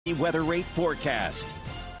Weather rate forecast.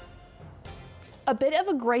 A bit of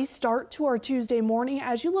a gray start to our Tuesday morning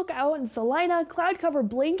as you look out in Salina, cloud cover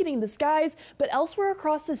blanketing the skies, but elsewhere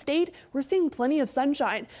across the state, we're seeing plenty of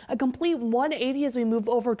sunshine. A complete 180 as we move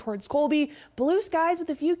over towards Colby. Blue skies with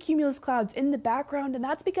a few cumulus clouds in the background, and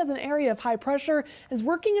that's because an area of high pressure is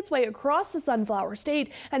working its way across the Sunflower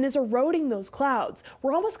State and is eroding those clouds.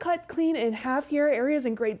 We're almost cut clean in half here. Areas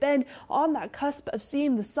in Great Bend on that cusp of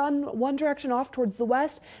seeing the sun one direction off towards the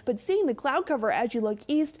west, but seeing the cloud cover as you look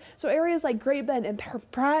east. So areas like Great Bend and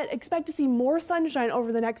Pratt expect to see more sunshine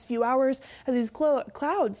over the next few hours as these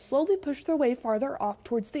clouds slowly push their way farther off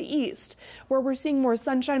towards the east. Where we're seeing more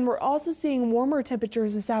sunshine, we're also seeing warmer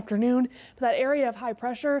temperatures this afternoon. But that area of high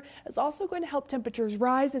pressure is also going to help temperatures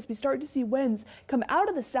rise as we start to see winds come out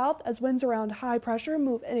of the south as winds around high pressure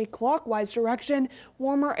move in a clockwise direction.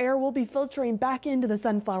 Warmer air will be filtering back into the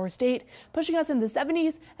Sunflower State, pushing us in the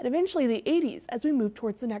 70s and eventually the 80s as we move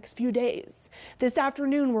towards the next few days. This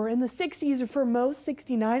afternoon, we're in the 60s for most,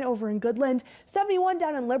 69 over in Goodland, 71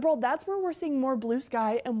 down in Liberal. That's where we're seeing more blue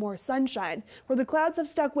sky and more sunshine. Where the clouds have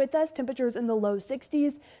stuck with us, temperatures in the low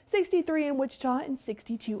 60s, 63 in Wichita and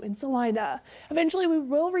 62 in Salina. Eventually, we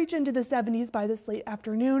will reach into the 70s by this late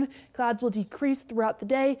afternoon. Clouds will decrease throughout the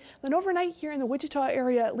day. Then overnight here in the Wichita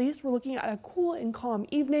area, at least, we're looking at a cool and calm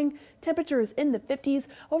evening. Temperatures in the 50s.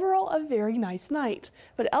 Overall, a very nice night.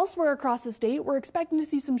 But elsewhere across the state, we're expecting to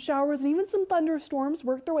see some showers and even some thunderstorms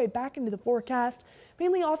work their way back into the forecast,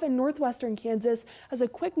 mainly off in northwestern Kansas, as a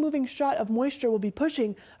quick moving shot of moisture will be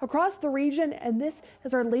pushing across the region. And this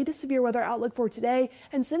is our latest severe weather outlook for today.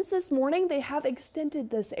 And since this morning, they have extended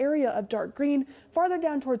this area of dark green farther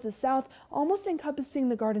down towards the south, almost encompassing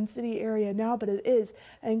the Garden City area now, but it is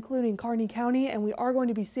including Kearney County. And we are going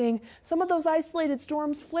to be seeing some of those isolated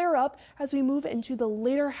storms flare up as we move into the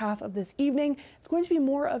later half of this evening. It's going to be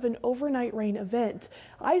more of an overnight rain event.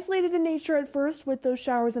 Isolated in nature at first with those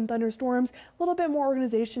showers and thunderstorms, a little bit more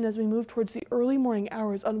organization as we move towards the early morning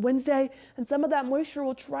hours on Wednesday, and some of that moisture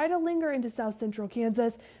will try to linger into south central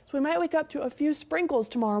Kansas. So we might wake up to a few sprinkles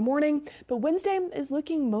tomorrow morning, but Wednesday is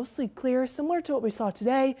looking mostly clear, similar to what we saw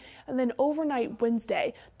today. And then overnight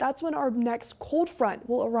Wednesday, that's when our next cold front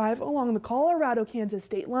will arrive along the Colorado-Kansas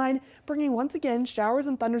state line, bringing once again showers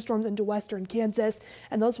and thunderstorms into western Kansas,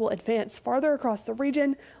 and those will advance farther across the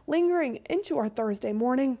region, lingering into our Thursday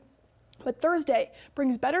morning. But Thursday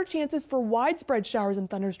brings better chances for widespread showers and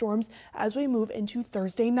thunderstorms as we move into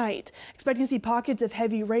Thursday night. Expecting to see pockets of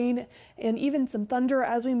heavy rain and even some thunder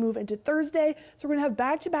as we move into Thursday. So we're going to have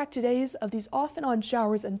back-to-back days of these off and on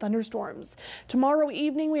showers and thunderstorms. Tomorrow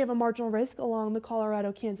evening, we have a marginal risk along the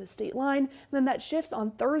Colorado-Kansas state line. And then that shifts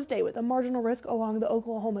on Thursday with a marginal risk along the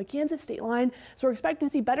Oklahoma-Kansas state line. So we're expecting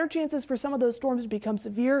to see better chances for some of those storms to become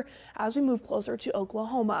severe as we move closer to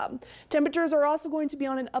Oklahoma. Temperatures are also going to be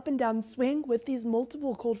on an up and down swing with these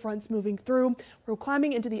multiple cold fronts moving through. We're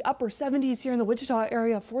climbing into the upper 70s here in the Wichita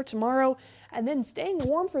area for tomorrow, and then staying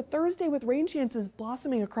warm for Thursday with rain chances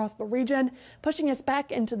blossoming across the region, pushing us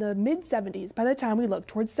back into the mid 70s by the time we look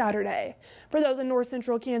towards Saturday. For those in north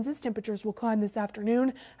central Kansas, temperatures will climb this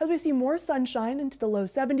afternoon as we see more sunshine into the low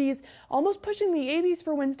 70s, almost pushing the 80s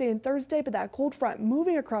for Wednesday and Thursday, but that cold front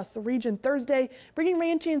moving across the region Thursday, bringing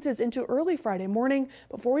rain chances into early Friday morning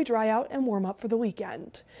before we dry out and warm up for the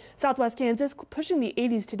weekend. Southwest Kansas pushing the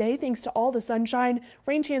 80s today thanks to all the sunshine.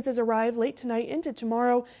 Rain chances arrive late tonight into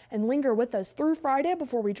tomorrow and linger with us through Friday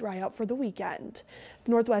before we dry out for the weekend.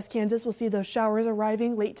 Northwest Kansas will see those showers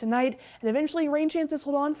arriving late tonight, and eventually rain chances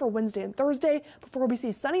hold on for Wednesday and Thursday before we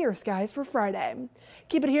see sunnier skies for Friday.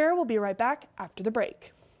 Keep it here. We'll be right back after the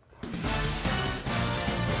break.